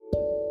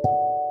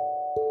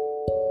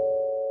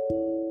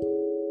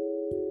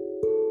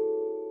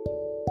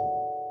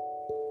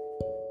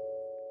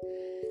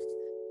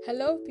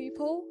Hello,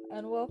 people,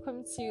 and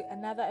welcome to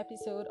another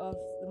episode of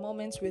the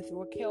Moments with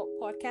Raquel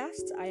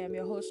podcast. I am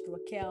your host,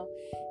 Raquel,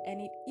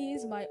 and it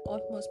is my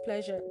utmost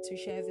pleasure to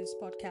share this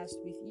podcast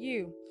with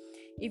you.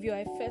 If you're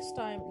a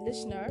first-time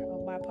listener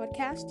of my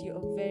podcast, you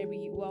are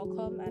very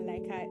welcome. And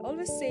like I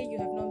always say, you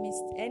have not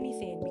missed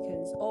anything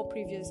because all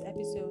previous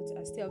episodes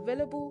are still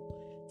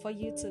available for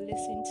you to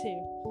listen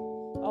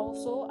to.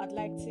 Also, I'd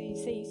like to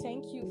say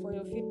thank you for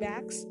your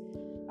feedbacks.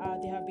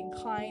 They have been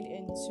kind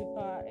and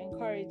super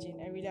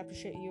encouraging. I really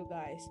appreciate you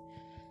guys.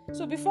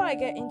 So before I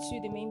get into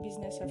the main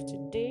business of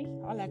today,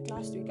 unlike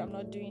last week, I'm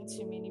not doing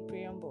too many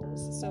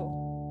preambles.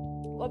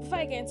 But before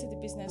I get into the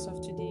business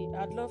of today,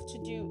 I'd love to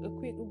do a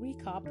quick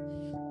recap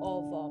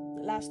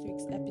of last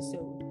week's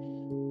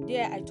episode.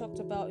 There, I talked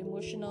about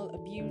emotional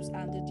abuse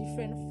and the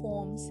different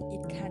forms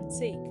it can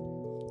take,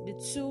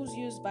 the tools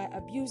used by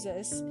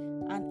abusers,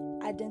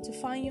 and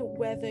identifying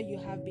whether you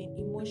have been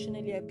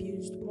emotionally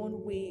abused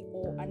one way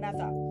or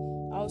another.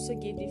 I also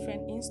gave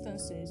different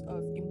instances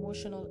of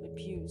emotional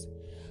abuse.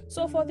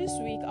 So for this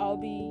week, I'll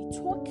be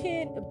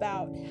talking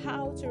about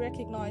how to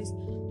recognize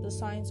the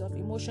signs of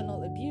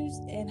emotional abuse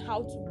and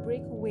how to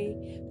break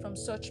away from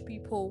such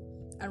people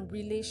and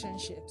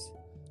relationships.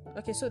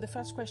 Okay, so the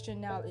first question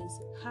now is,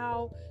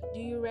 how do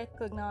you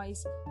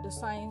recognize the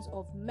signs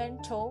of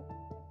mental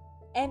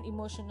and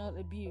emotional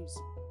abuse?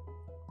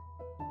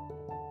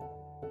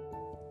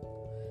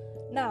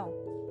 Now,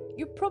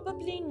 you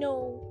probably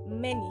know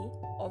many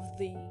of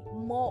the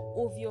more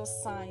obvious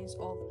signs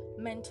of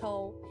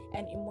mental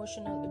and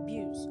emotional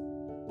abuse.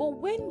 But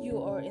when you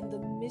are in the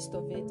midst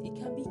of it, it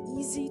can be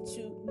easy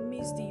to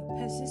miss the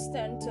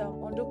persistent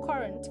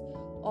undercurrent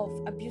of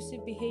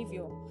abusive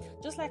behavior.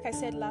 Just like I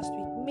said last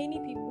week, many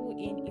people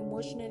in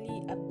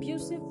emotionally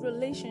abusive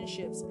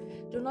relationships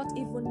do not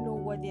even know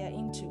what they are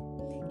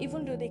into,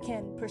 even though they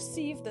can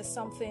perceive that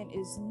something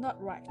is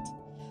not right.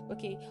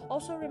 Okay,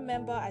 also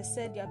remember I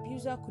said the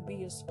abuser could be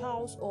your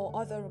spouse or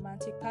other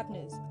romantic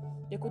partners.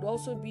 They could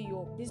also be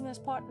your business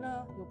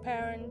partner, your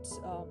parents,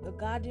 a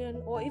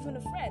guardian, or even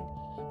a friend.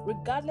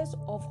 Regardless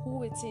of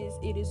who it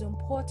is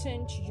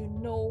important you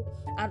know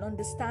and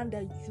understand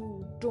that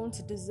you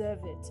don't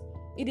deserve it.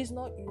 It is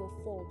not your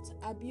fault.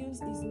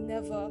 Abuse is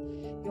never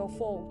your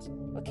fault,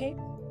 okay?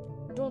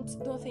 Don't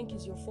think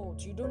it's your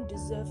fault. You don't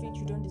deserve it.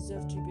 You don't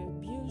deserve to be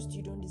abused.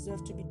 You don't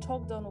deserve to be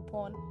talked down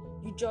upon.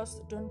 You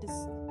just don't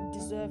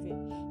deserve it.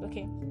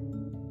 Okay.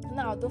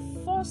 Now, the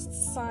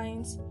first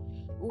signs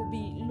we'll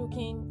be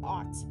looking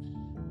at.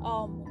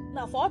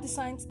 Now, for all the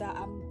signs that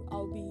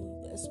I'll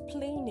be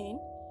explaining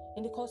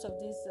in the course of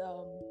this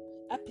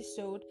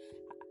episode,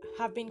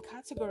 have been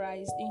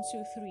categorized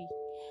into three.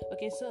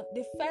 Okay, so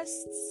the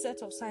first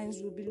set of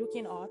signs we'll be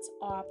looking at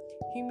are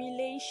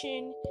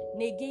humiliation,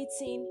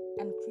 negating,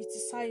 and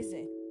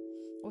criticizing.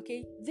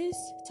 Okay, these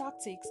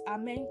tactics are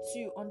meant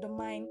to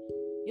undermine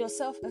your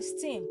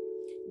self-esteem.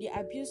 The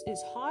abuse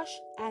is harsh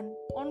and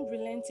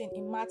unrelenting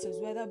in matters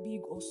whether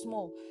big or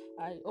small.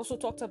 I also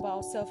talked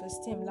about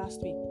self-esteem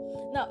last week.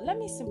 Now, let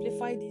me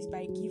simplify this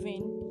by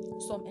giving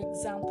some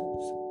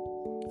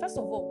examples. First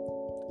of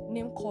all,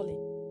 name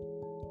calling.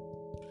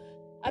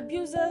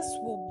 Abusers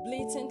will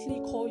blatantly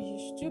call you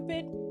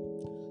stupid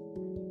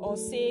or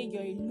say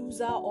you're a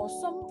loser or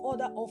some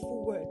other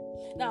awful word.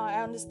 Now,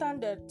 I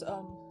understand that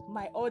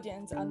my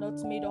audience are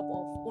not made up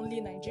of only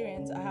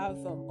Nigerians. I have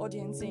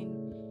audience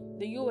in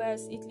the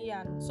US, Italy,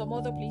 and some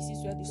other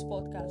places where this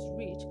podcast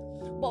reach.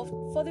 But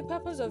for the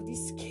purpose of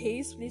this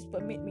case, please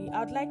permit me,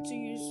 I'd like to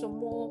use some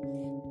more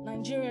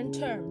Nigerian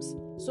terms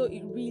so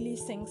it really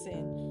sinks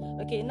in.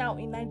 Okay, now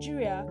in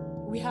Nigeria,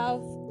 we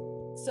have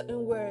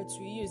certain words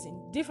we use in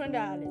different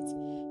dialects.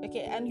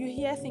 Okay, and you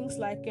hear things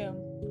like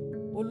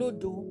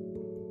olodo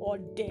or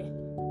de,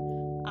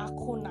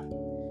 akona.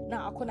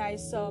 Now, akona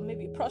is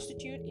maybe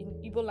prostitute in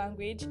Igbo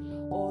language,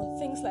 or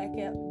things like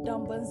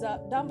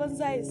dambanza.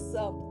 Dambanza is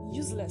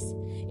useless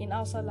in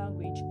Hausa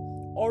language.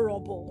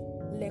 Orobo,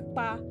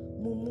 lekpa,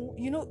 mumu.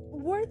 You know,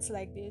 words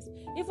like this,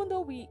 even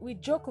though we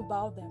joke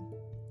about them,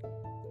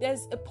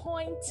 there's a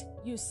point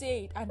you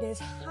say it, and there's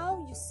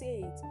how you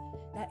say it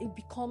that it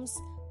becomes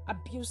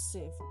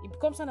abusive. It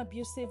becomes an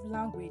abusive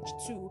language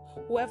to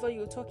whoever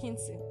you're talking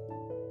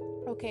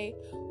to. Okay,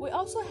 we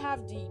also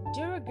have the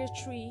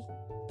derogatory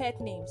pet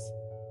names.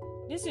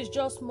 This is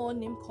just more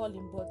name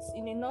calling, but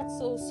in a not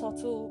so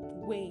subtle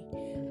way.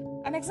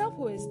 An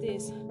example is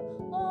this: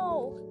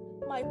 "Oh,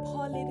 my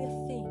poor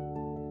little thing."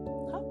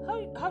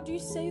 How do you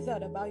say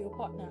that about your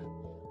partner?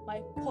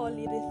 My poor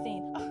little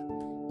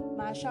thing.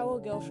 My shower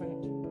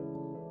girlfriend.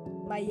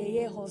 My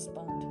yeye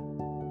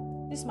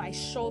husband. This is my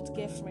short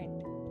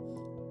girlfriend,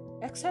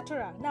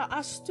 etc. Now,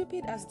 as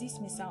stupid as this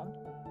may sound,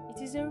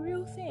 it is a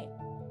real thing,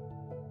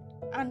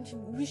 and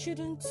we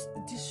shouldn't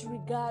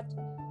disregard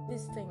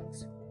these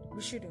things.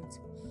 We shouldn't.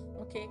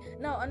 Okay,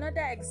 now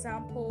another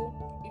example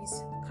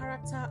is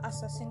character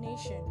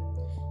assassination.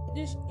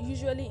 This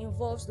usually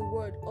involves the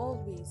word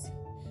always.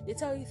 They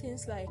tell you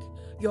things like,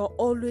 you're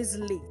always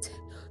late,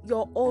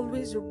 you're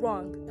always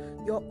wrong,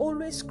 you're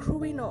always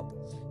screwing up,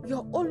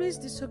 you're always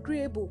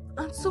disagreeable,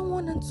 and so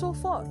on and so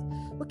forth.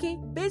 Okay,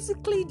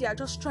 basically they are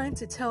just trying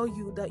to tell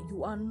you that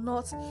you are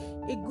not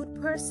a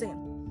good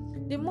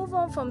person. They move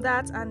on from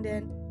that, and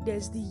then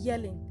there's the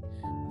yelling,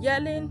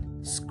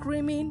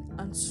 screaming,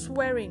 and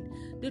swearing.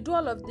 They do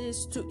all of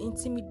this to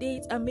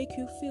intimidate and make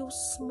you feel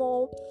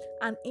small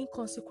and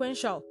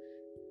inconsequential.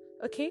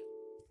 Okay,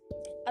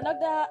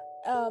 another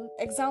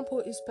example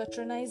is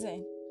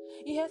patronizing.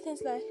 You hear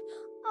things like,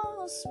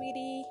 "Oh,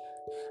 sweetie,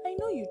 I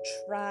know you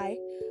try,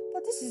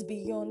 but this is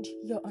beyond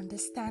your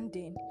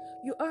understanding.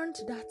 You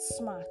aren't that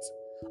smart."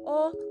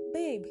 Or,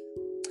 "Babe,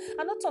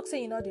 I'm not talking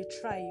saying you know they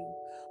try you,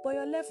 but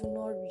your level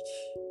not reach."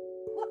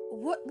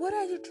 What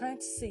are you trying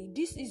to say?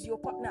 This is your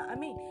partner. I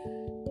mean,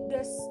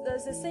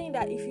 there's a saying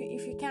that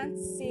if you can't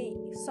say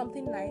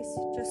something nice,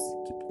 just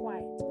keep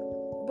quiet.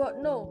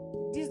 But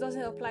no, this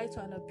doesn't apply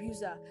to an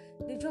abuser.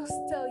 They just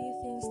tell you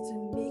things to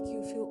make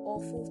you feel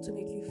awful, to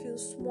make you feel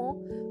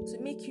small, to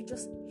make you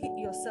just hate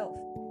yourself.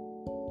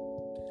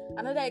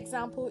 Another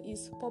example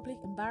is public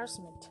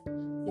embarrassment.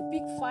 They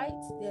pick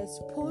fights, they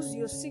expose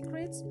your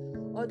secrets,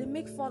 or they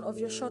make fun of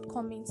your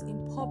shortcomings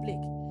in public.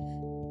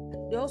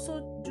 They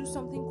also do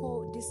something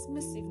called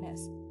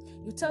dismissiveness.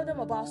 You tell them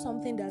about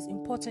something that's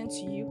important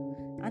to you,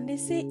 and they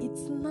say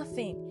it's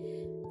nothing.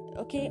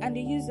 Okay, and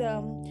they use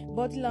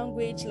body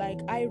language like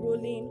eye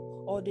rolling,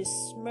 or they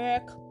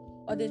smirk,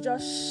 or they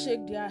just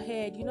shake their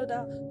head. You know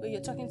that when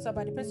you're talking to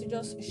somebody, the person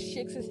just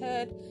shakes his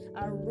head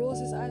and rolls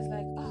his eyes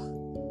like,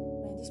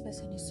 man, this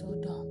person is so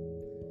dumb.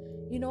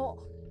 You know,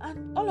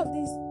 and all of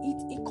this,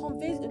 it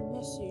conveys a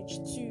message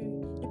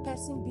to the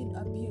person being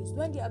abused.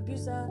 When the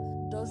abuser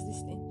does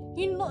this thing,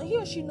 he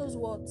or she knows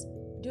what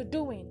they're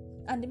doing,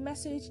 and the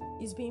message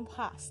is being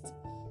passed.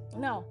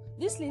 Now,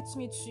 this leads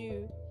me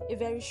to a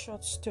very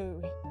short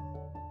story.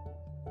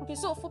 Okay,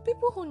 so for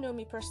people who know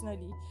me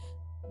personally,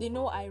 they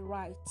know I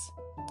write.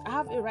 I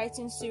have a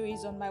writing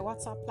series on my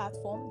WhatsApp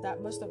platform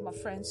that most of my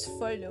friends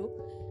follow,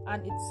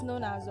 and it's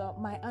known as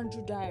my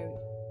Andrew Diary.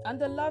 And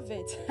they love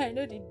it. I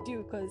know they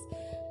do, because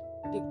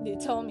they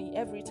tell me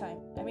every time.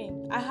 I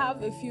mean, I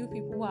have a few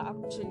people who are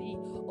actually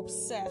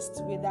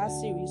obsessed with that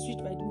series, which,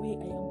 by the way,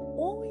 I am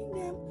owing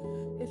them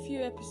a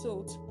few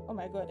episodes. Oh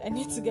my god, I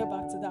need to get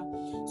back to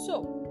that.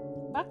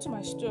 So, back to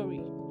my story.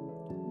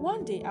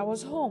 One day, I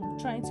was home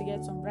trying to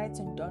get some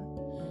writing done,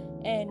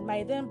 and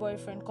my then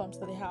boyfriend comes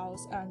to the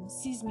house and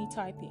sees me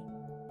typing.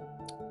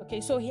 Okay,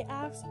 so he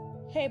asks,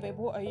 "Hey babe,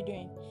 what are you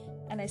doing?"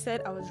 And I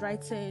said I was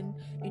writing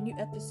a new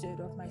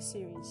episode of my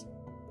series.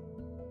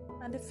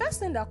 And the first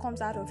thing that comes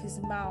out of his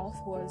mouth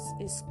was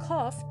a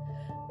scoff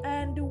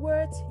and the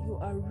words, "You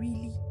are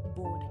really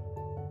bored."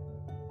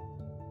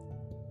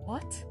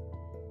 What?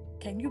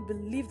 Can you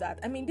believe that?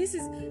 I mean, this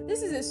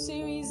is a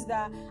series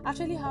that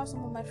actually have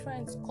some of my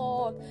friends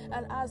called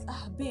and ask,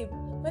 "Babe,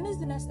 when is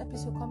the next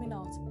episode coming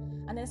out?"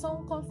 And then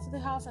someone comes to the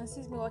house and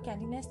sees me working,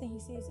 and the next thing he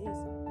says is,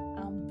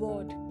 "I'm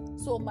bored."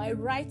 So my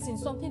writing,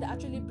 something that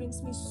actually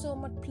brings me so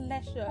much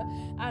pleasure,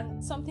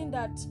 and something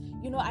that,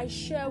 I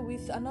share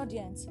with an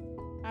audience,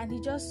 and he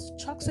just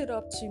chalks it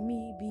up to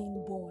me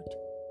being bored.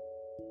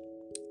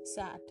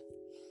 Sad.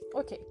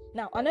 Okay,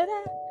 now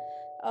another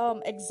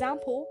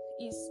example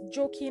is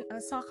joking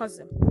and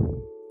sarcasm.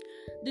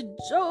 The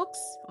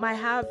jokes might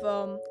have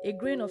a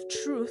grain of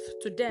truth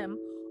to them,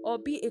 or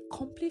be a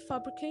complete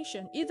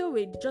fabrication. Either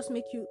way, they just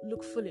make you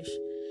look foolish.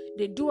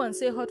 They do and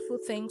say hurtful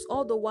things,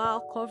 all the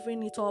while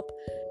covering it up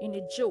in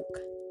a joke.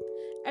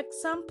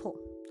 Example.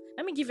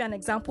 Let me give you an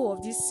example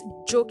of this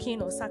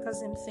joking or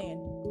sarcasm thing.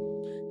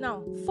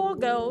 Now, 4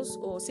 girls,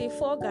 or say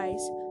 4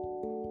 guys,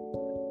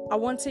 are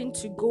wanting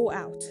to go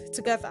out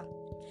together,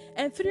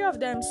 and 3 of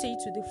them say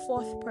to the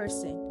 4th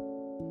person,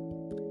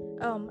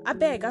 "I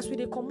beg, as we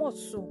dey comot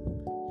so,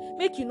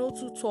 make you no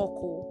too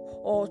talk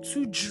or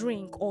too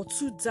drink or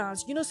too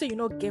dance. Say you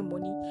no get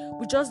money,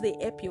 we just dey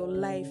help your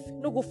life,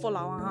 no go fall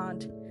our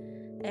hand."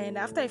 And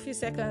after a few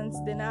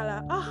seconds, they now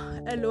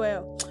like,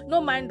 "LOL, no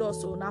mind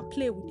us, so now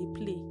play with the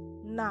play."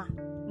 Nah,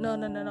 no,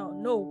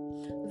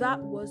 that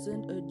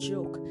wasn't a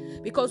joke.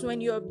 Because when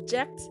you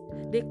object,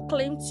 they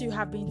claim to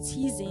have been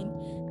teasing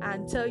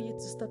and tell you to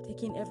stop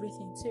taking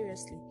everything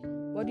seriously.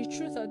 But the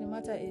truth of the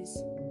matter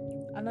is,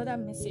 another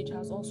message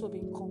has also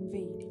been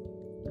conveyed.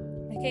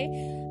 Okay,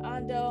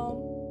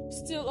 and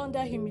still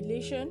under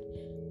humiliation,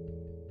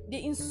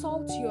 they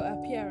insult your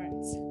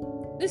appearance.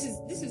 This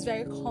is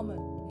very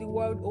common the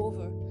world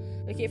over.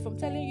 Okay, from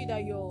telling you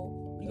that your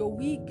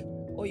wig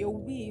or your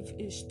weave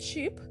is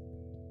cheap,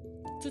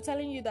 to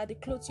telling you that the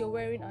clothes you're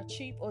wearing are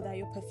cheap, or that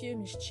your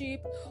perfume is cheap,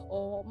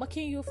 or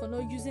mocking you for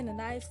not using an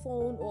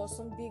iPhone or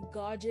some big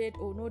gadget,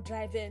 or not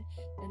driving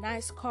a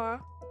nice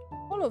car.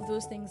 All of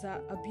those things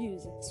are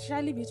abuse,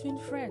 especially between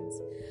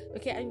friends.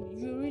 Okay, and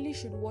you really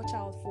should watch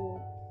out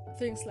for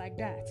things like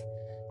that.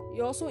 It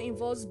also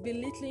involves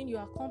belittling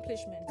your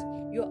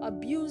accomplishment. Your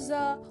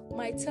abuser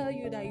might tell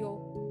you that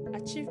your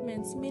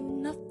achievements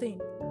mean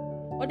nothing,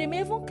 or they may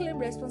even claim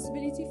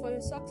responsibility for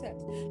your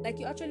success, like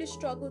you actually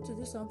struggled to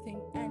do something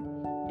and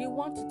they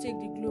want to take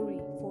the glory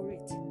for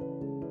it.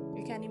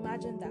 You can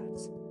imagine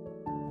that.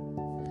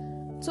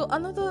 So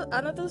another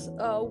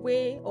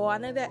way or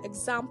another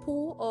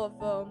example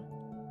of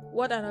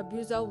what an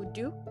abuser would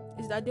do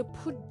is that they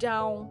put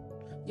down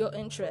your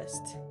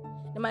interest.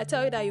 They might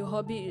tell you that your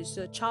hobby is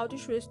a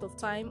childish waste of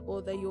time,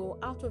 or that you're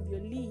out of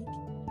your league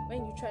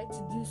when you try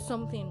to do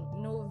something,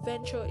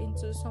 venture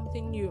into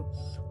something new.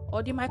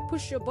 Or they might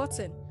push your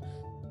button.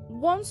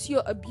 Once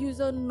your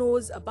abuser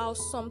knows about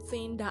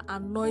something that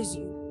annoys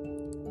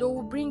you, they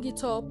will bring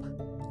it up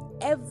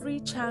every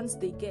chance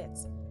they get,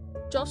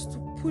 just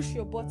to push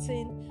your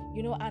button,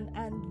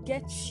 and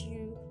get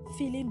you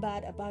feeling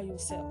bad about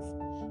yourself.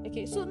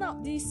 Okay, so now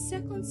the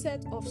second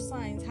set of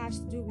signs has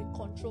to do with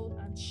control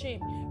and shame.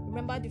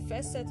 Remember, the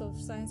first set of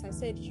signs I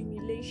said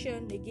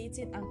humiliation,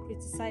 negating, and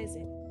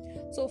criticizing.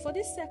 So for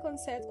this second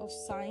set of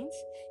signs,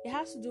 it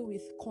has to do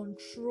with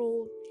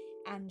control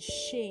and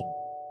shame.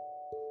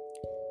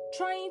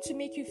 Trying to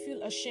make you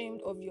feel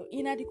ashamed of your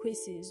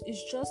inadequacies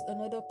is just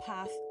another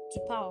path to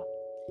power.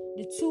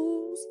 The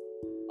tools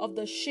of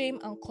the shame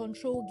and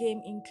control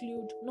game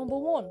include: number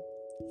one,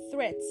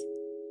 threats.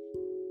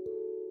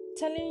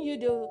 Telling you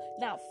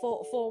that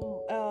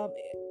for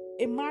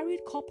a married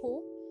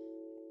couple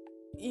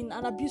in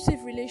an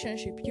abusive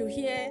relationship, you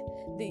hear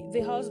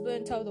the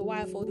husband tell the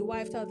wife, or the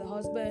wife tell the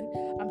husband,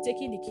 I'm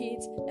taking the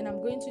kids and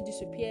I'm going to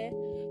disappear,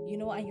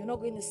 and you're not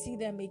going to see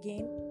them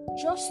again,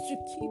 just to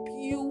keep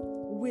you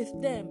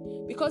with them,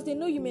 because they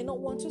know you may not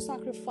want to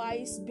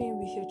sacrifice being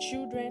with your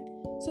children.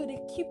 So they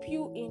keep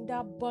you in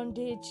that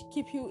bondage,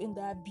 keep you in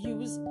the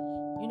abuse,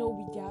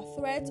 with their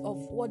threat of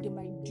what they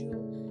might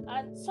do.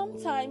 And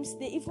sometimes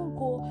they even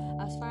go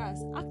as far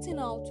as acting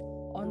out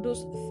on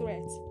those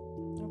threats.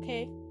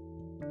 Okay?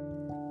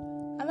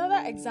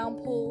 Another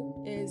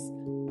example is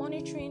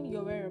monitoring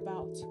your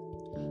whereabouts.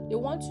 They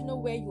want to know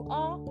where you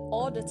are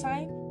all the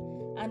time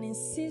and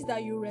insist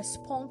that you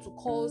respond to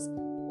calls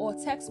or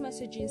text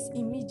messages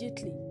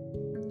immediately.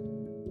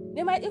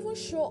 They might even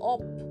show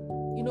up,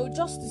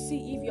 just to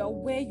see if you are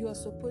where you are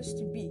supposed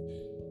to be.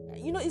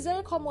 It's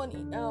very common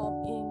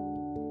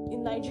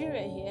in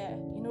Nigeria here,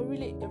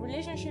 really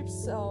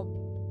relationships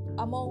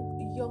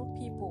among young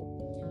people.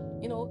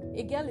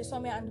 A girl is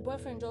somewhere and the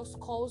boyfriend just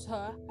calls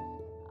her,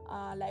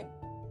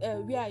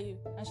 where are you?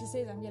 And she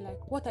says, I'm here. Like,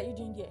 what are you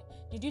doing here?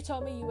 Did you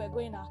tell me you were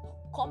going out?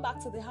 Come back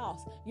to the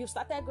house. You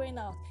started going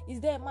out.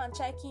 Is there a man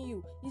checking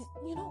you?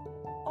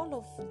 All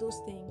of those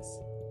things.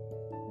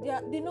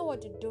 They know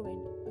what they're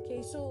doing.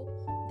 Okay, so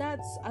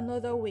that's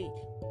another way.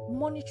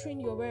 Monitoring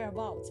your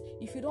whereabouts.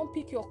 If you don't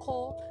pick your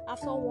call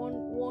after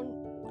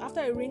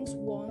it rings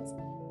once,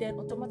 then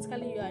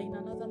automatically you are in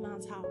another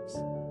man's house.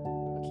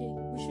 Okay,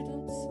 we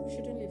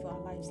shouldn't live our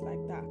lives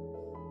like that.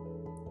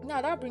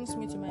 Now that brings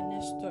me to my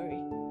next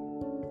story.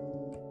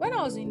 When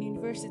I was in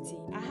university,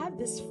 I had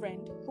this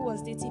friend who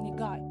was dating a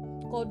guy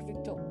called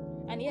Victor.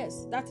 And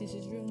yes, that is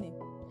his real name.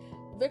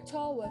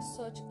 Victor was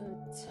such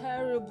a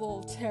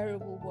terrible,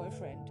 terrible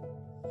boyfriend.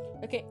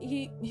 Okay,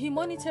 he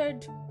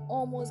monitored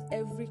almost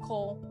every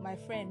call my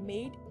friend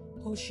made,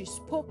 who she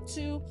spoke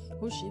to,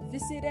 who she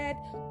visited,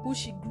 who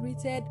she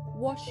greeted,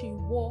 what she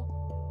wore,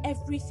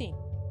 everything.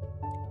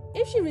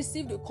 If she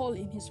received a call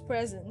in his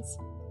presence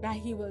that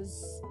he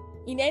was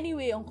in any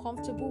way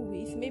uncomfortable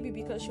with, maybe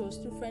because she was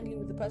too friendly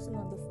with the person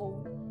on the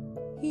phone,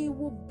 he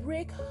would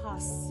break her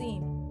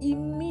SIM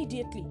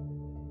immediately.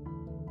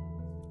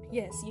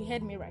 Yes, you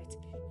heard me right.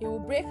 He will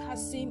break her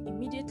SIM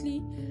immediately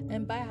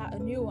and buy her a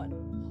new one.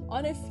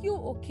 On a few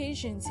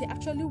occasions, he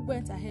actually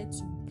went ahead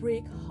to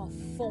break her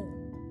phone.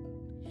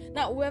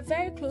 Now, we're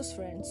very close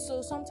friends,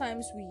 so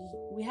sometimes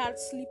we had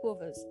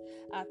sleepovers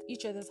at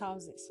each other's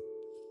houses.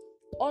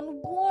 On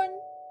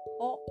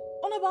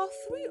about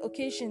 3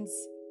 occasions,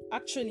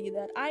 actually,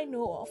 that I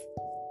know of,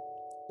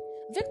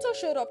 Victor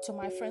showed up to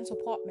my friend's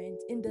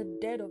apartment in the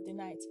dead of the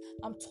night.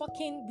 I'm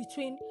talking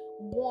between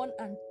 1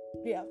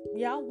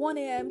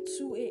 a.m.,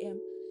 2 a.m.,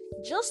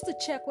 just to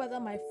check whether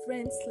my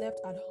friend slept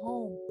at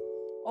home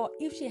or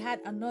if she had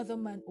another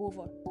man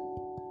over.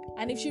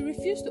 And if she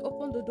refused to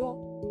open the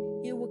door,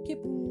 he would keep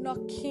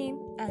knocking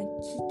and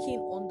kicking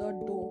on the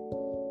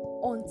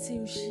door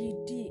until she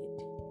did.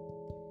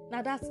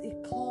 Now that's a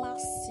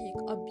classic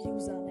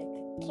abuser,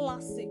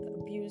 classic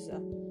abuser.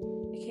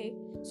 Okay,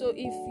 so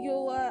if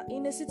you're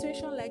in a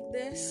situation like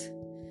this,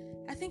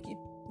 I think it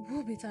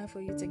will be time for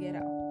you to get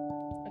out.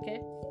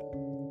 Okay,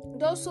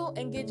 they also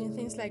engage in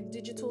things like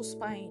digital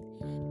spying.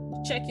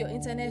 Check your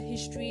internet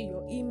history,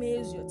 your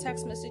emails, your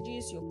text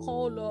messages, your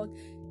call log.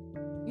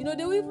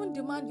 They will even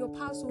demand your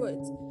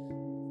passwords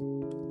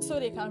so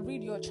they can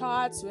read your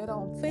chats, whether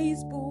on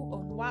Facebook,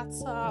 on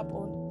WhatsApp,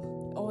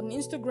 on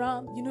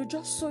Instagram,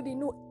 just so they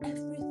know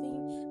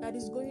everything that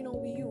is going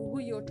on with you, who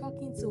you're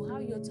talking to, how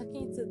you're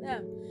talking to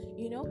them,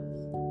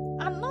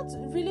 and not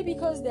really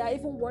because they are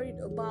even worried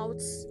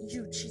about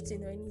you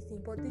cheating or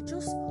anything, but they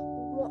just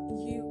want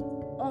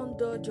you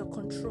under their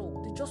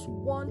control. They just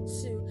want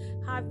to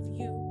have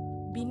you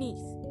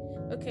beneath.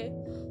 Okay,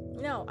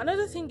 now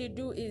another thing they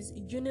do is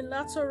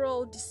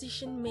unilateral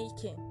decision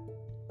making.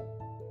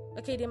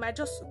 Okay, they might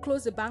just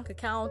close a bank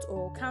account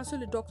or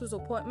cancel a doctor's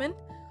appointment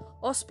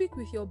or speak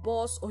with your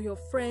boss or your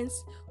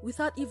friends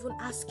without even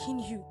asking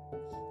you.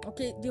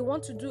 Okay, they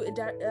want to do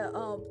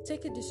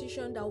take a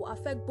decision that will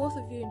affect both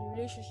of you in the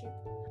relationship,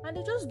 and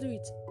they just do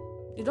it.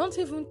 They don't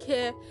even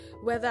care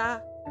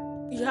whether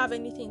you have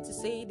anything to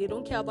say. They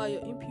don't care about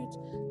your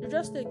input. They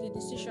just take the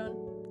decision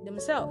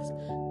themselves.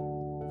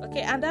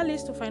 Okay, and that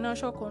leads to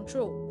financial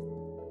control.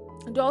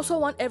 They also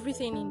want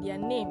everything in their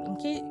name. In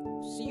case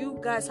you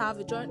guys have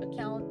a joint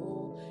account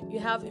or you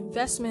have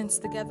investments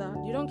together,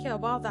 you don't care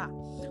about that.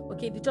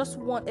 Okay, they just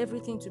want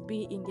everything to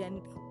be in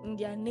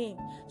their name.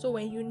 So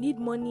when you need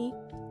money,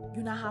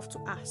 you now have to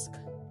ask.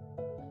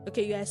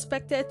 Okay, you're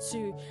expected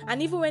to,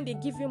 and even when they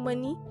give you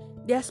money,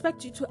 they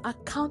expect you to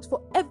account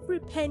for every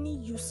penny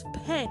you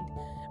spend.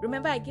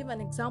 Remember, I gave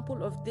an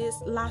example of this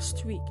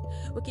last week.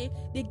 Okay,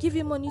 they give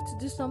you money to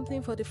do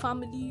something for the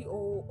family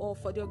or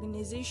for the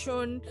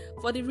organization,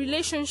 for the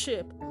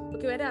relationship,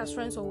 okay, whether as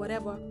friends or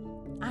whatever,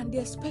 and they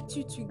expect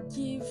you to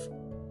give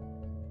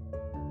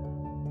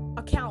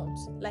account,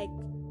 like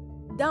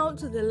down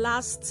to the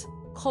last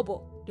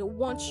kobo. They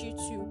want you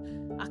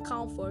to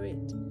account for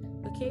it.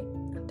 Okay,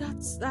 and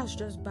that's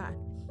just bad.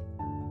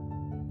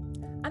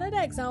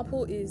 Another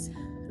example is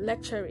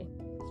lecturing.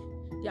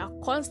 They are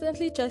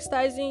constantly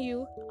chastising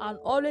you and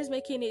always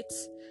making it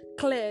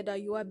clear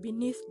that you are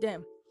beneath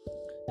them.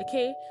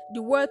 Okay,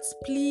 the words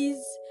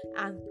please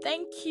and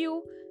thank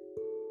you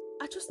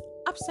are just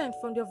absent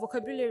from their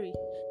vocabulary.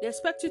 They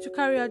expect you to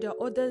carry out their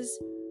orders,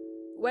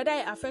 whether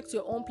it affects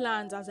your own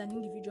plans as an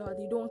individual.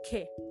 They don't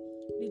care.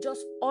 They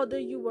just order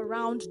you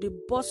around, they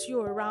boss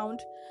you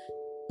around.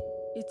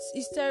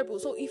 It's terrible.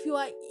 So if you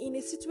are in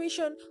a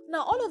situation,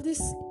 now all of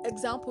these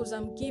examples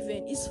I'm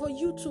giving is for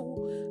you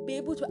to be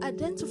able to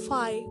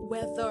identify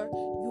whether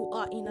you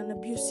are in an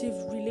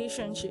abusive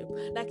relationship.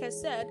 Like I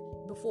said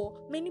before,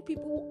 many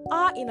people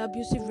are in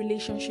abusive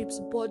relationships,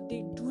 but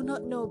they do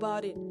not know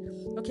about it.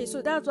 Okay,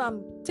 so that's why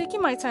I'm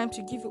taking my time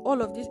to give you all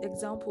of these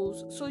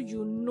examples, so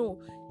you know,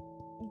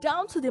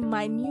 down to the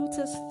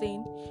minutest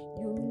thing,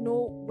 you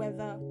know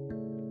whether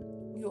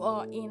you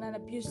are in an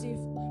abusive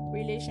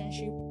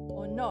relationship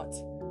or not.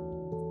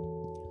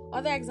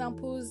 Other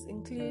examples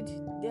include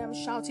them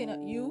shouting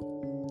at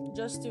you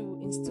just to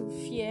instill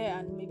fear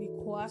and maybe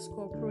coerce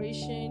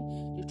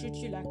cooperation. They treat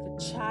you like a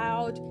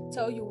child,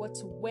 tell you what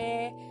to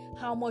wear,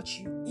 how much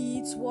you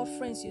eat, what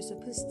friends you're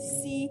supposed to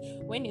see,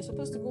 when you're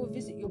supposed to go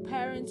visit your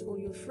parents or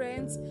your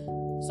friends.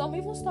 Some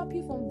even stop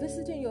you from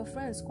visiting your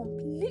friends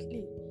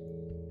completely.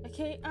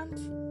 Okay, and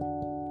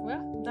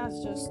well,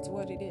 that's just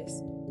what it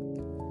is.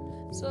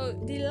 So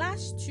the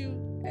last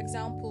two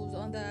examples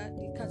under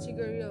the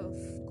category of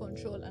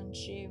control and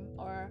shame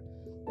are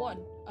one,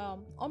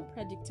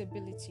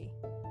 unpredictability.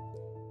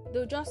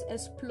 They'll just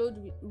explode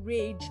with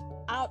rage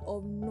out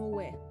of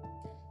nowhere,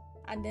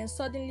 and then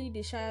suddenly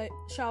they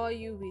shower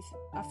you with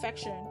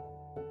affection,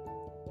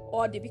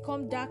 or they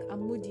become dark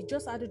and moody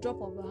just at the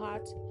drop of a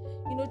hat,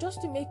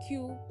 just to make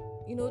you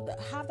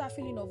have that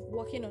feeling of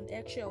walking on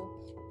eggshell.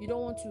 You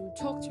don't want to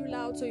talk too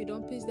loud so you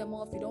don't piss them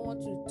off. You don't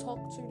want to talk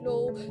too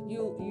low.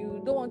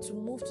 You don't want to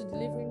move to the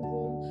living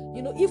room.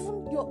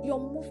 Even your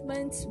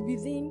movement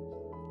within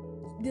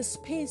the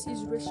space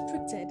is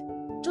restricted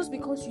just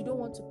because you don't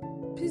want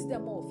to piss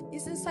them off.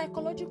 It's a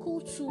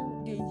psychological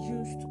tool they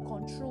use to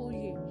control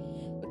you.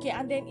 Okay,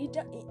 and then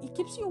it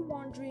keeps you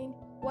wondering,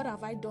 what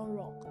have I done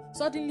wrong?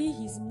 Suddenly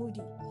he's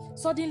moody.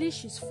 Suddenly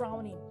she's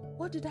frowning.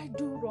 What did I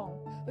do wrong?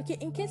 Okay,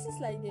 in cases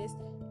like this,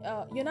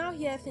 you now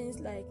hear things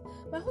like,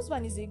 my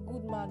husband is a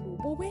good man,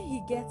 but when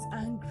he gets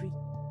angry,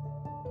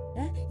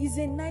 he's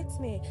a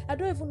nightmare. I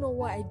don't even know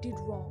what I did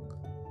wrong.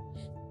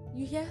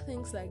 You hear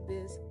things like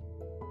this.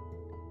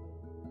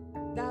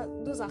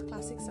 Those are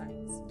classic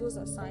signs. Those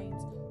are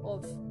signs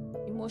of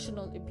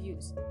emotional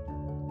abuse.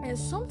 And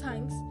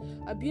sometimes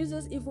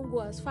abusers even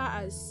go as far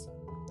as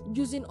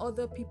using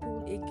other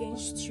people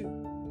against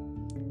you.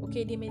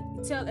 Okay, they may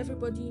tell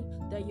everybody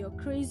that you're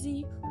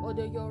crazy or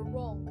that you're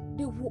wrong.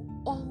 They will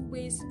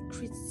always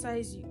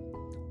criticize you.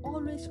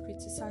 Always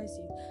criticize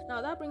you.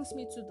 Now that brings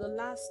me to the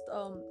last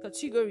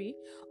category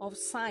of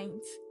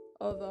signs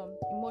of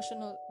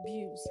emotional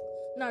abuse.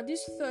 Now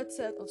this third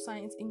set of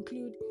signs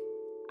include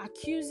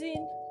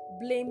accusing,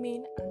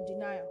 blaming, and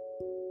denial.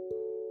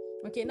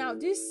 Okay, now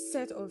this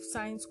set of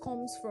signs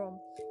comes from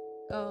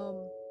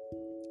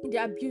the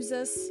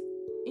abuser's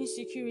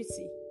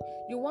insecurity.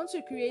 You want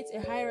to create a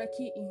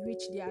hierarchy in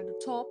which they are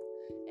the top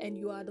and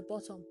you are the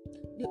bottom.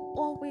 They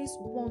always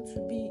want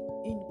to be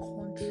in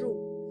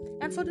control,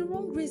 and for the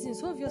wrong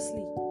reasons,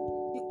 obviously.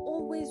 They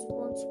always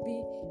want to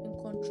be in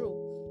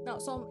control. Now,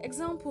 some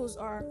examples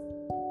are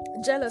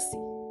jealousy.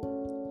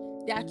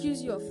 They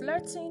accuse you of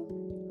flirting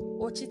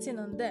or cheating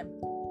on them.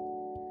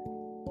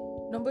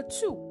 Number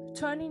 2,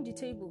 turning the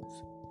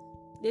tables.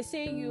 They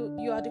say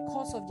you are the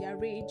cause of their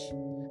rage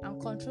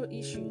and control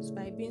issues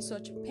by being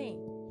such a pain.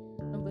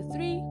 Number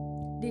 3,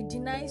 they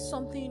deny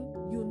something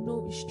you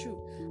know is true.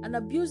 An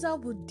abuser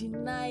would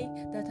deny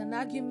that an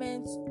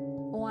argument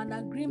or an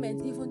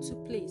agreement even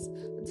took place.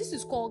 This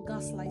is called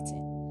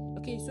gaslighting.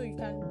 Okay, so you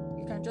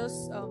can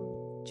just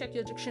check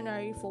your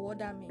dictionary for what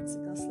that means,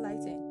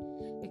 gaslighting.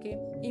 Okay,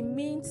 it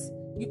means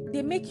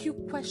they make you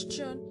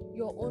question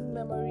your own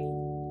memory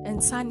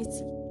and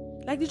sanity.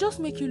 Like, they just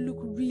make you look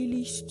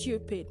really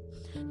stupid.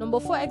 Number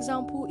 4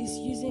 example is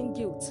using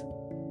guilt.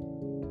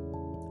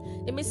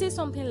 They may say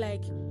something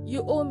like,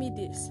 you owe me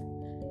this.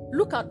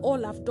 Look at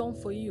all I've done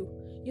for you.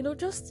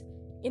 Just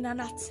in an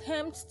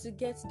attempt to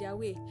get their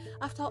way.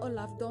 After all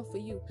I've done for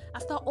you.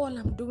 After all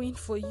I'm doing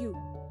for you.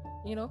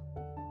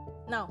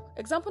 Now,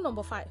 example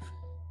number 5.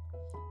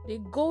 They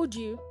goad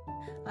you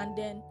and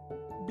then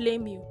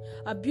blame you.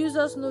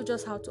 Abusers know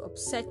just how to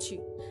upset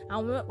you.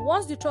 And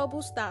once the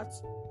trouble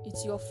starts,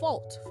 it's your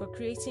fault for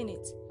creating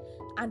it.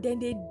 And then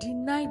they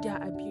deny their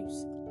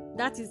abuse.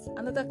 That is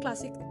another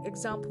classic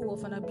example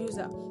of an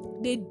abuser.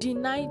 They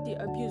deny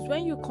the abuse.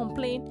 When you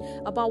complain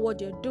about what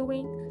they're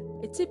doing,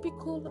 a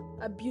typical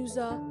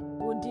abuser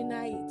will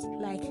deny it.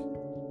 Like,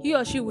 he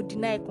or she would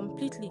deny it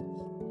completely.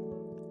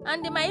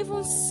 And they might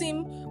even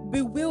seem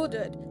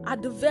bewildered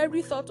at the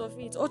very thought of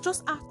it, or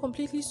just act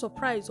completely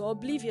surprised or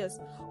oblivious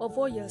of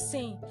what you're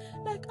saying.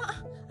 Like, I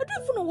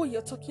don't even know what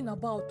you're talking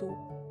about, though.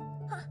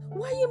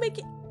 Why are you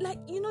making,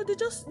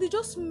 they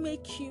just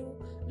make you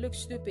look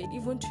stupid,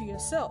 even to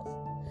yourself.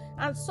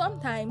 And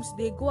sometimes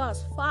they go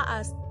as far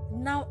as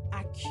now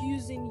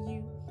accusing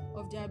you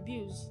of the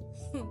abuse.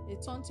 A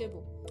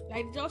turntable.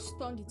 Like, they just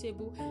turn the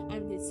table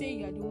and they say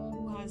you're the one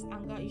who has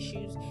anger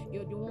issues,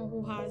 you're the one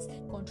who has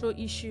control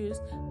issues,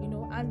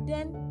 and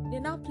then they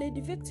now play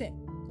the victim.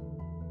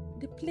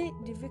 They play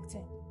the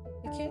victim,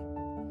 okay?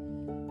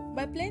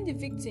 By playing the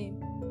victim,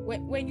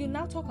 when you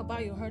now talk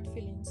about your hurt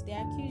feelings, they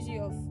accuse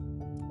you of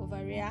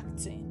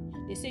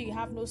overreacting. They say you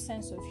have no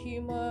sense of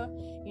humor.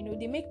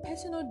 They make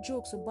personal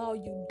jokes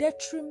about you,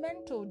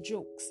 detrimental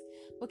jokes.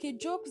 Okay,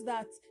 jokes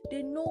that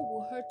they know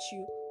will hurt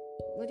you,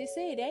 but they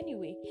say it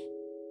anyway.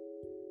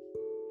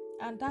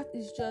 And that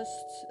is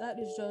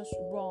just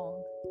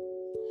wrong.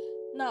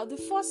 Now, the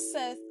first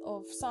set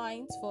of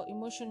signs for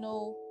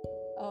emotional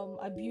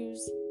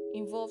abuse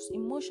involves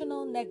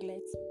emotional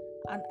neglect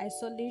and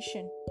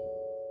isolation.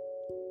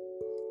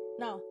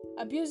 Now,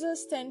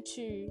 abusers tend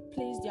to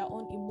place their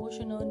own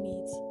emotional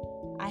needs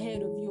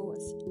ahead of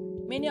yours.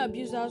 Many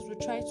abusers will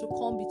try to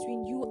come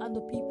between you and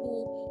the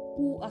people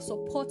who are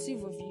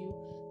supportive of you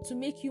to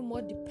make you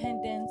more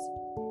dependent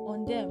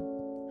on them.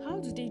 How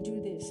do they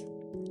do this?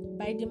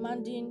 By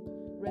demanding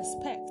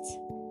respect.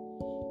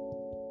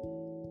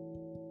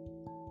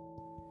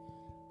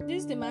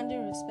 This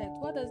demanding respect,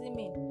 what does it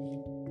mean?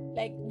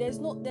 Like, there's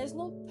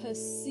no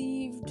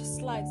perceived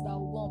slights that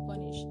will go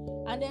unpunished,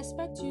 and they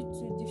expect you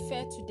to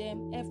defer to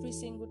them every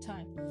single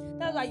time.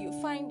 That's why you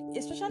find,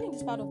 especially in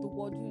this part of the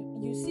world,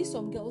 you see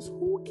some girls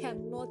who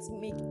cannot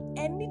make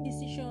any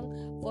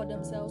decision for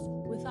themselves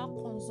without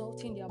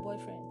consulting their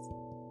boyfriends.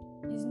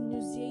 It's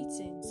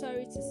nauseating.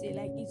 Sorry to say,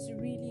 like, it's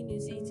really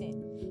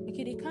nauseating.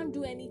 Okay, they can't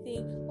do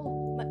anything.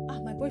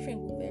 My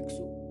boyfriend will vex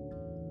you.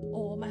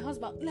 Or my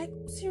husband. Like,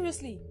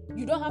 seriously,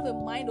 you don't have a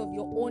mind of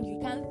your own. You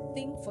can't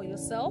think for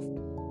yourself.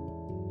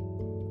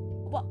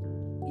 But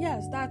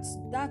yes,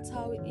 that's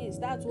how it is.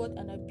 That's what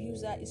an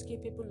abuser is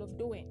capable of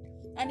doing.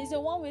 And it's a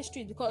one-way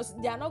street, because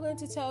they are not going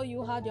to tell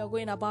you how they are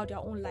going about their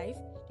own life.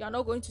 They are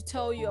not going to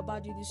tell you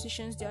about the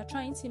decisions they are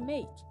trying to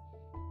make.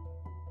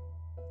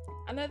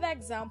 Another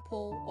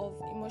example of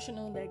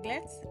emotional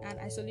neglect and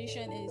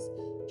isolation is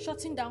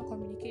shutting down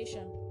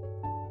communication.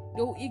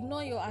 They will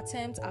ignore your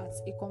attempt at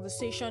a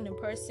conversation in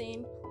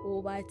person,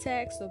 or by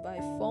text, or by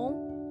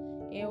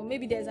phone.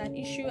 Maybe there's an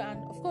issue,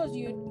 and of course,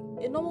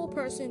 a normal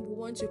person will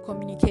want to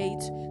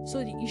communicate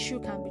so the issue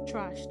can be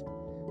trashed.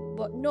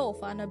 But no,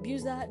 for an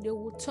abuser, they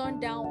will turn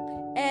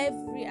down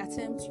every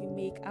attempt you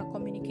make at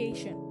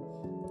communication.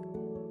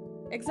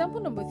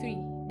 Example number 3,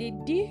 they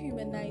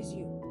dehumanize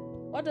you.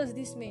 What does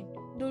this mean?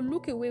 They'll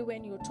look away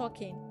when you're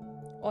talking,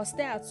 or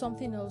stare at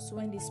something else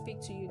when they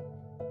speak to you.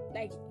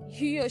 Like,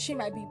 he or she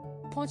might be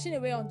punching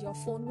away on your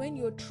phone when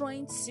you're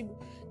trying to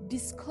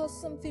discuss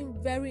something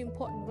very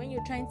important, when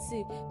you're trying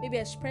to maybe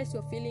express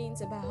your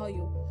feelings about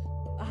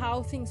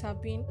how things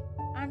have been,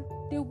 and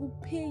they will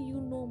pay you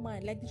no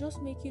mind. Like, they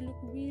just make you look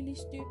really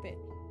stupid.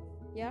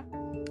 Yeah.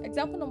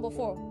 Example number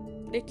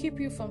 4, they keep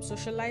you from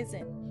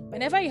socializing.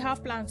 Whenever you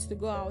have plans to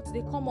go out,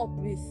 they come up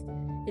with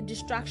a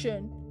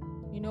distraction,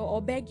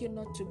 or beg you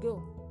not to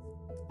go.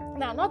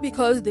 Now, not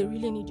because they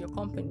really need your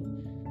company.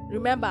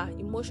 Remember,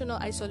 emotional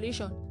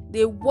isolation.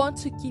 They want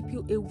to keep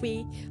you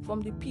away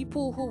from the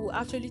people who will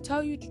actually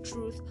tell you the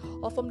truth,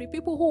 or from the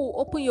people who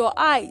will open your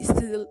eyes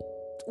to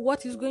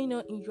what is going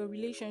on in your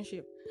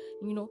relationship.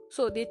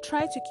 So they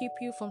try to keep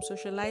you from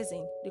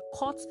socializing. They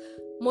cut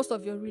most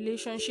of your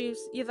relationships,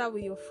 either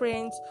with your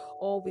friends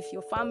or with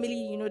your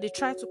family. They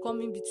try to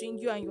come in between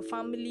you and your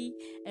family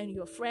and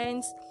your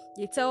friends.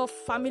 They tell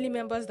family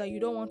members that you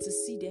don't want to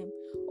see them,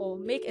 or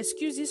make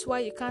excuses why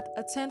you can't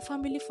attend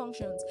family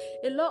functions.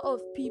 A lot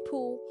of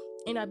people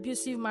in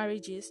abusive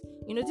marriages,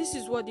 this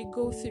is what they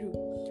go through.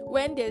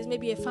 When there's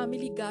maybe a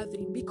family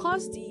gathering,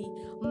 because the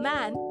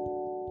man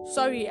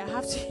Sorry, I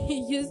have to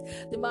use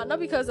the man, not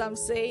because I'm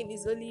saying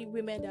it's only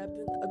women that have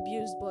been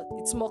abused, but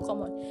it's more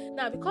common.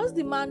 Now, because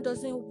the man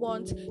doesn't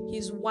want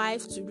his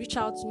wife to reach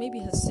out to maybe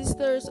her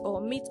sisters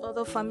or meet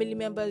other family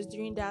members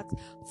during that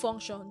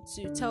function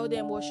to tell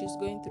them what she's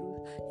going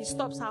through, he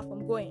stops her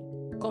from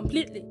going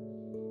completely.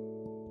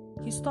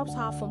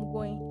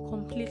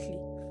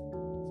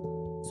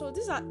 So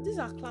these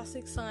are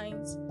classic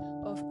signs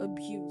of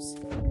abuse.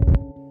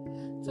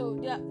 So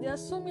there are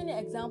so many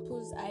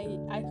examples I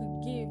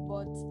could give,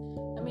 but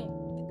I mean,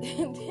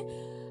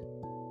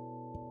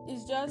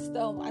 it's just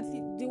I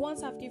think the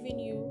ones I've given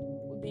you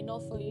would be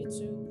enough for you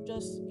to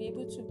just be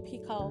able to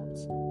pick out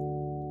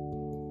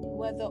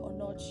whether or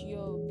not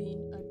you're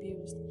being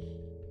abused.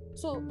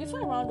 So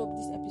before I round up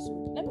this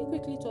episode, let me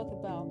quickly talk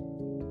about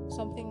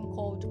something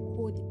called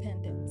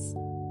codependence.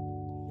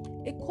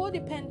 A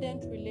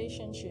codependent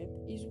relationship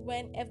is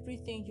when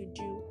everything you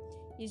do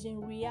is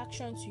in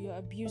reaction to your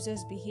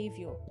abuser's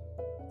behavior,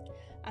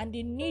 and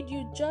they need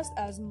you just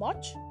as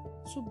much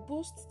to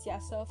boost their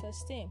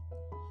self-esteem,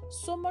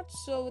 so much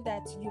so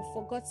that you've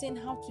forgotten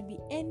how to be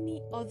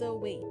any other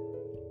way.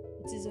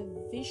 It is a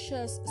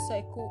vicious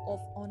cycle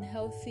of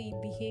unhealthy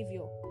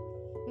behavior.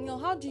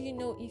 How do you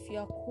know if you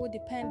are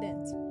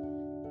codependent?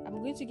 I'm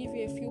going to give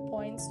you a few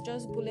points,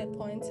 just bullet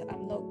points.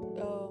 I'm not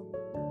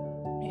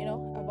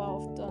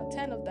about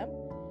 10 of them.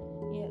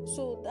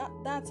 So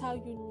that's how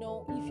you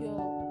know if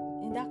you're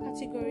in that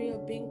category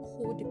of being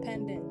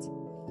codependent.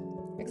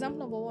 Example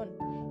number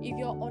 1, if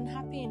you're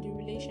unhappy in the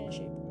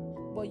relationship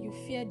but you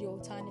fear the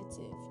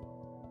alternative,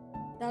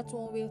 that's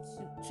one way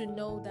to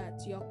know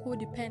that you're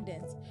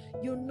codependent.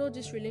 You know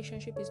this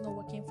relationship is not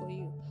working for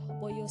you,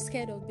 but you're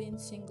scared of being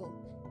single,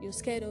 you're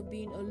scared of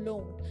being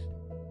alone,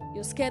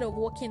 you're scared of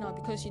walking out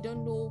because you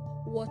don't know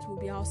what will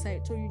be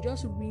outside, so you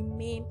just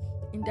remain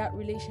in that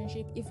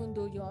relationship even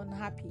though you're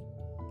unhappy.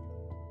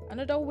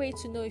 Another way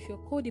to know if you're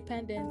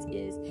codependent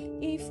is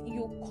if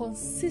you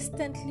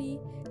consistently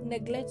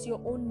neglect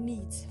your own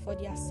needs for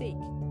their sake.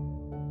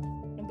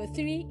 Number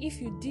 3,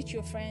 if you ditch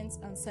your friends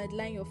and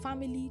sideline your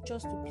family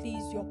just to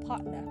please your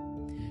partner.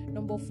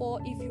 Number 4,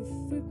 if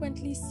you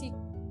frequently seek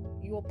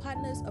your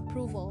partner's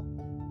approval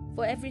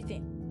for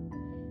everything.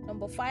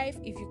 Number 5,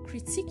 if you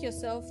critique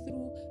yourself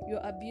through your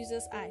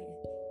abuser's eye,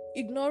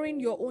 ignoring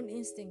your own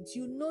instincts.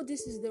 You know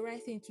this is the right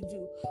thing to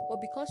do,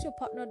 but because your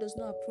partner does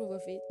not approve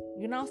of it,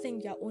 you now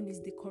think your own is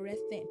the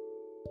correct thing.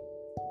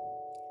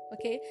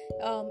 Okay,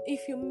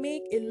 if you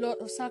make a lot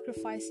of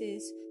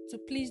sacrifices to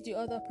please the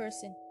other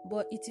person,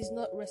 but it is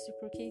not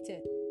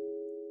reciprocated.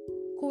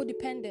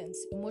 Codependence,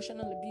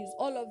 emotional abuse,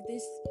 all of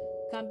this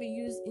can be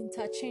used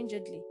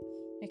interchangeably.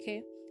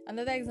 Okay,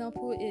 another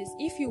example is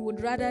if you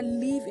would rather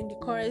live in the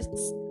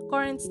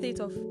current state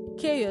of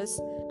chaos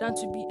than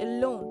to be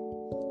alone.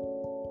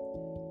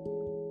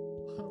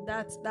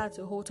 That's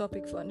a whole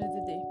topic for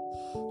another day.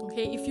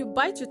 Okay, if you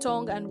bite your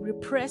tongue and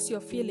repress your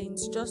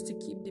feelings just to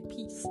keep the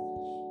peace,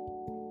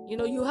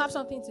 you have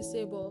something to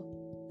say, but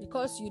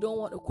because you don't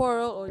want to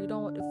quarrel or you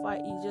don't want to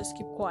fight, you just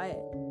keep quiet.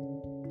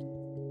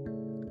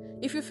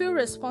 If you feel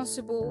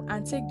responsible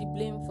and take the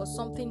blame for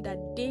something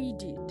that they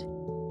did,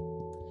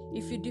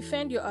 if you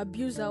defend your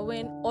abuser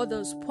when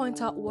others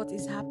point out what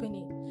is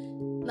happening.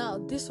 Now,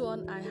 this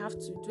one I have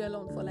to dwell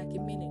on for like a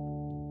minute.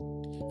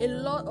 A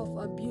lot of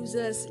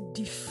abusers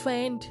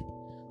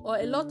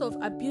a lot of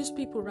abused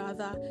people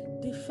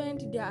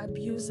defend their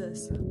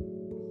abusers.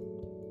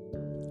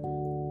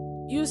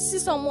 You see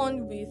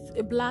someone with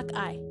a black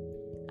eye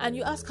and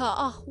you ask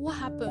her, what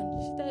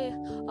happened? She tell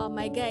you,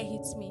 my guy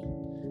hits me.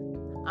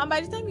 And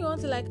by the time you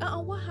want to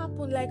what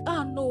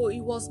happened? No,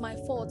 it was my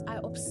fault. I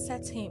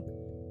upset him.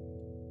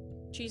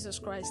 Jesus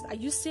Christ, are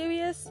you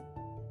serious?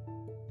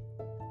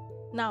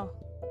 Now,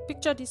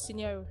 picture this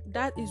scenario.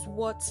 That is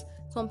what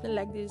something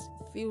like this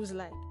feels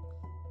like.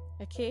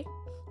 Okay,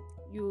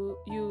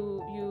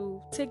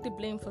 you take the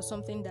blame for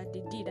something that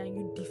they did and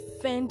you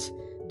defend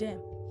them.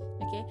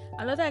 Okay,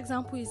 another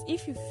example is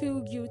if you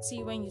feel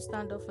guilty when you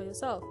stand up for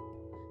yourself.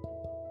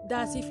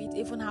 That's if it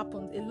even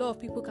happens. A lot of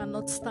people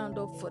cannot stand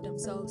up for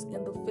themselves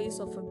in the face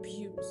of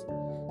abuse.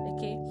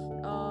 Okay,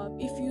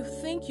 if you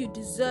think you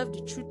deserve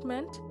the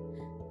treatment,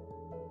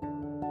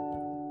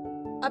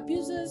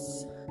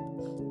 abusers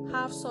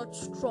have such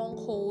strong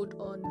hold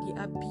on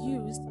the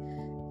abused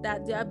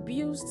that the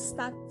abused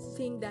start to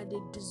think that they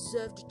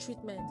deserve the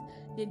treatment,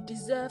 they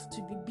deserve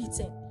to be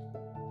beaten.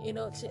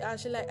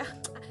 She like,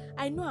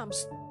 I know I'm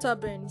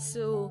stubborn,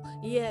 so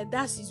yeah,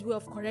 that's his way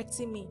of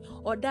correcting me,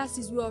 or that's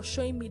his way of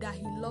showing me that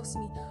he loves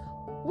me.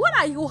 What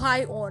are you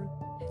high on?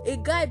 A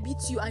guy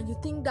beats you and you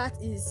think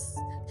that is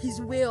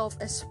his way of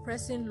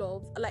expressing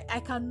love? Like,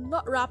 I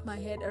cannot wrap my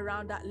head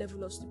around that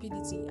level of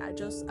stupidity. I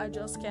just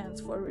can't,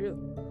 for real.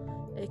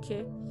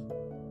 Okay.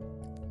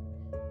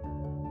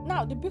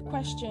 Now, the big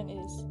question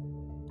is,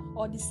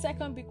 or the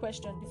second big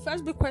question, the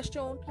first big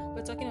question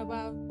we're talking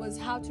about was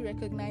how to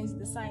recognize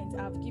the signs.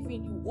 I've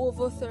given you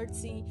over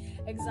 30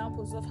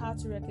 examples of how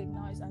to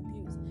recognize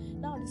abuse.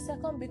 Now, the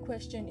second big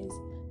question is,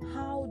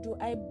 how do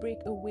I break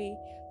away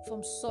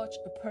from such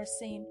a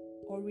person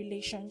or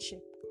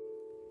relationship?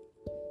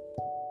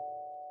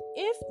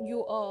 if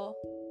you are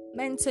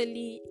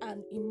mentally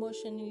and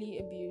emotionally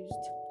abused,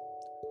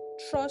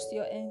 trust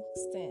your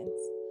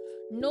instincts.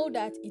 Know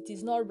that it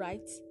is not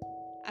right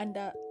and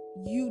that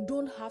you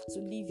don't have to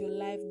live your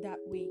life that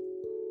way.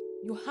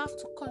 You have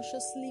to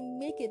consciously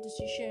make a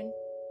decision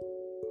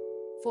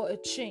for a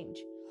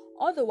change.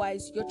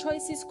 Otherwise, your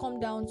choices come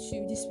down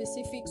to the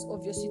specifics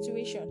of your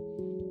situation.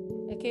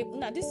 Okay,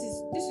 now this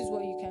is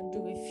what you can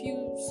do. A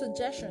few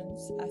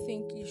suggestions I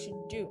think you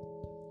should do.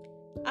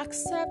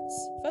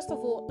 First of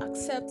all,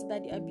 accept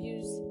that the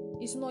abuse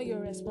is not your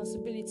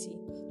responsibility.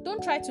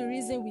 Don't try to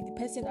reason with the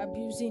person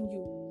abusing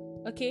you.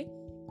 Okay,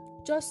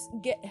 just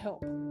get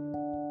help,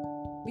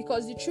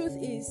 because the truth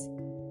is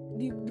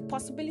the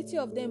possibility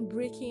of them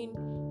breaking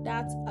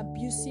that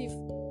abusive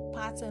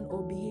pattern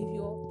or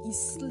behavior is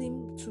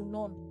slim to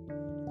none.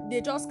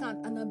 They just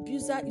can't. An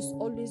abuser is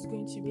always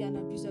going to be an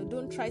abuser.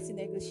 Don't try to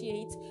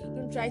negotiate.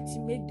 Don't try to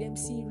make them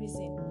see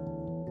reason.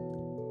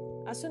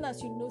 As soon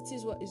as you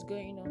notice what is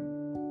going on,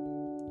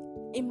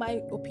 in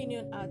my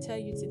opinion, I'll tell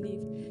you to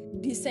leave.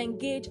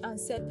 Disengage and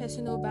set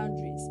personal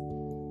boundaries.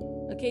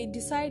 Okay,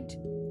 decide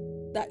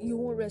that you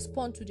won't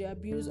respond to the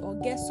abuse or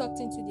get sucked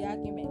into the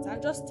argument,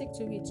 and just stick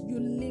to it. You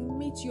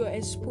limit your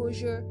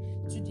exposure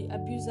to the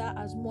abuser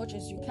as much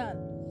as you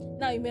can.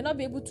 Now, you may not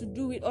be able to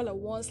do it all at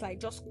once, like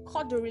just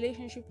cut the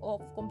relationship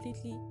off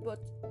completely, but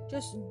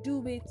just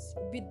do it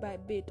bit by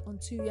bit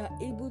until you are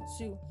able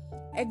to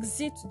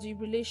exit the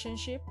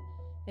relationship.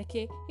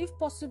 Okay, if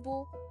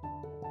possible.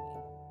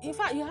 In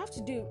fact, you have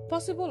to do it.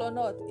 Possible or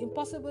not,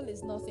 impossible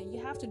is nothing. You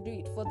have to do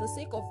it for the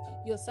sake of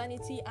your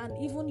sanity and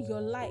even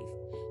your life.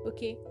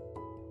 Okay,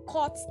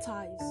 cut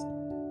ties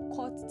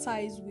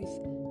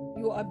with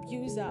your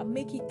abuser.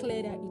 Make it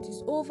clear that it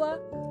is over,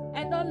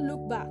 and don't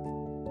look back.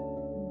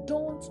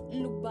 Don't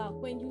look back.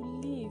 When you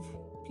leave,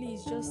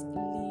 please just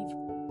leave.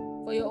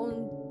 For your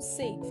own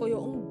sake, for your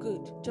own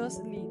good,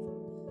 just leave.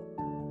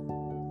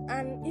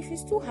 And if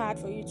it's too hard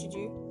for you to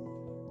do,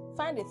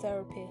 find a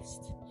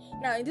therapist.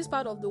 Now, in this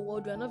part of the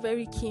world, we are not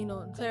very keen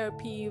on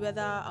therapy,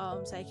 whether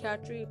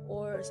psychiatric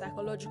or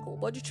psychological.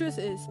 But the truth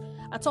is,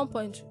 at some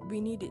point, we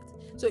need it.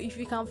 So if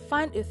you can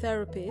find a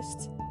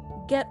therapist,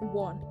 get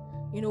one.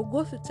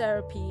 Go to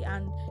therapy,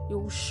 and they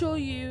will show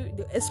you,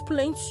 they'll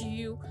explain to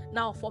you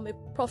now from a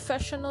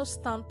professional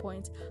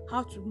standpoint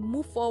how to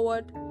move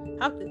forward,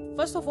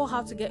 first of all,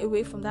 how to get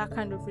away from that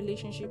kind of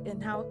relationship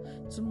and how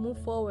to move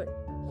forward.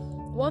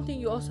 One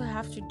thing you also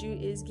have to do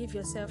is give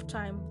yourself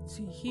time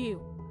to heal.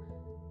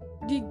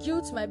 The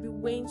guilt might be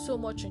weighing so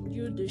much on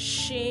you, the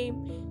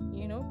shame,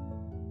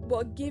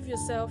 but give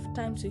yourself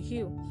time to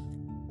heal.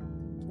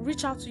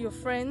 Reach out to your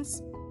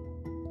friends,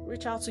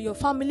 reach out to your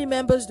family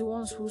members, the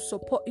ones who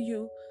support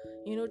you.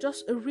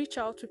 Just reach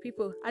out to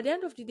people. At the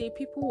end of the day,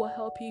 people will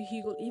help you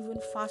heal even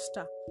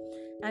faster.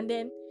 And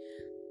then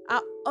I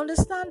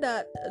understand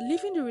that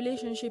living the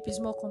relationship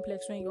is more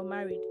complex when you're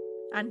married,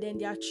 and then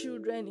there are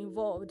children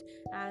involved,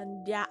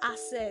 and there are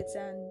assets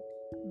and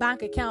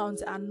bank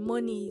accounts and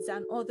monies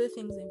and other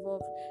things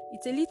involved.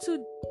 It's it's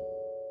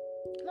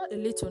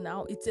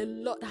a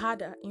lot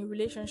harder in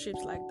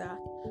relationships like that.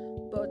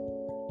 But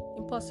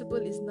impossible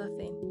is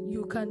nothing.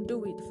 You can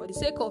do it. For the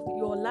sake of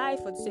your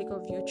life, for the sake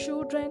of your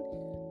children,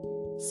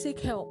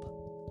 seek help,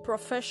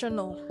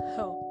 professional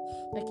help.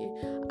 Okay,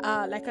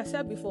 like I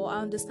said before, I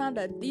understand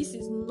that this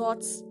is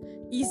not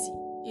easy.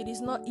 It is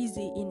not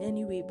easy in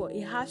any way, but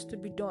it has to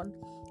be done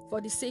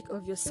for the sake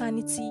of your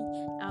sanity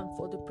and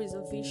for the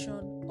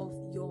preservation of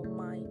your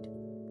mind.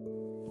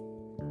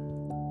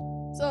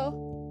 So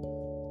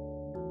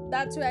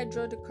that's where I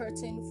draw the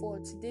curtain for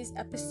today's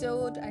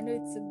episode. I know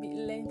it's a bit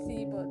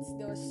lengthy, but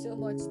there was so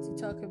much to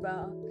talk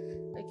about.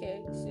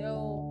 Okay,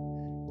 so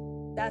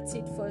that's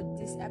it for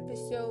this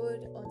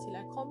episode. Until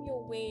I come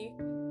your way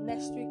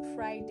next week,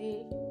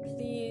 Friday,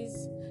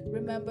 please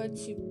remember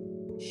to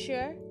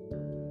share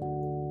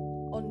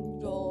on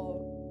your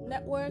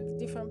network,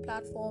 different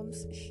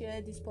platforms.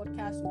 Share this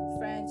podcast with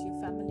friends, your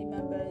family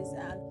members,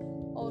 and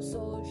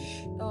also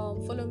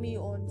follow me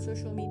on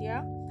social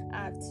media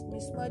at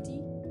Miss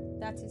Muddy.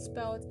 That is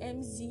spelled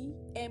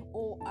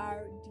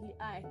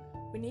MZMORDI.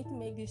 We need to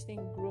make this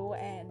thing grow,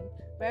 and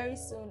very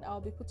soon I'll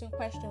be putting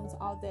questions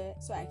out there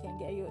so I can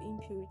get your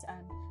input,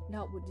 and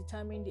that will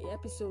determine the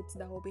episodes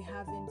that we'll be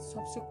having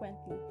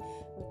subsequently.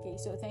 Okay,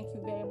 so thank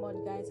you very much,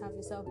 guys. Have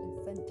yourself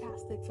a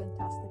fantastic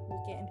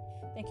weekend.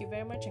 Thank you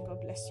very much, and God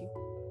bless you.